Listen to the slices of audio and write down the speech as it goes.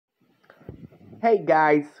Hey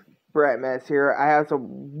guys, Brett Mess here. I have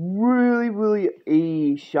some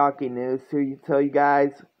really shocking news to tell you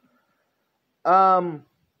guys. Um,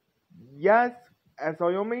 yes, as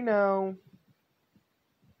all you may know,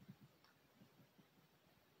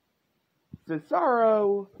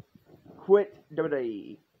 Cesaro quit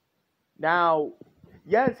WWE. Now,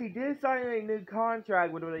 yes, he did sign a new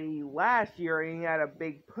contract with WWE last year, and he had a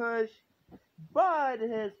big push, but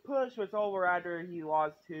his push was over after he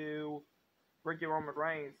lost to Ricky Roman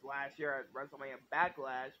Reigns last year at WrestleMania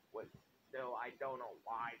Backlash. Which still, I don't know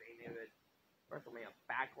why they named it WrestleMania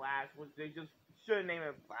Backlash. They just should name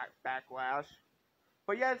it Backlash.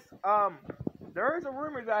 But yes, there is a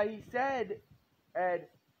rumor that he said and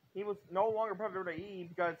he was no longer part of WWE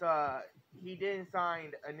because he didn't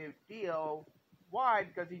sign a new deal. Why?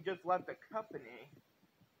 Because he just left the company.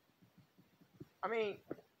 I mean,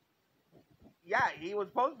 yeah, he was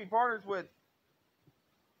supposed to be partners with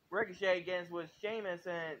Ricochet against with Sheamus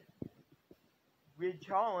and Ridge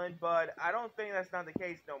Holland, but I don't think that's not the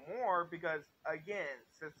case no more because again,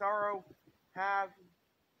 Cesaro have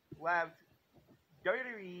left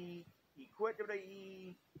WWE. He quit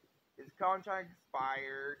WWE. His contract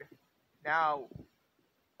expired. Now,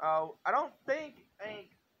 I don't think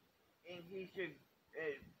he should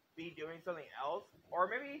be doing something else, or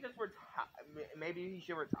maybe he just maybe he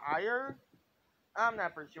should retire. I'm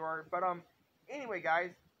not for sure, but anyway, guys,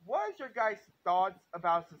 what is your guys' thoughts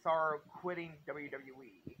about Cesaro quitting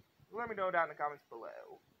WWE? Let me know down in the comments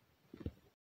below.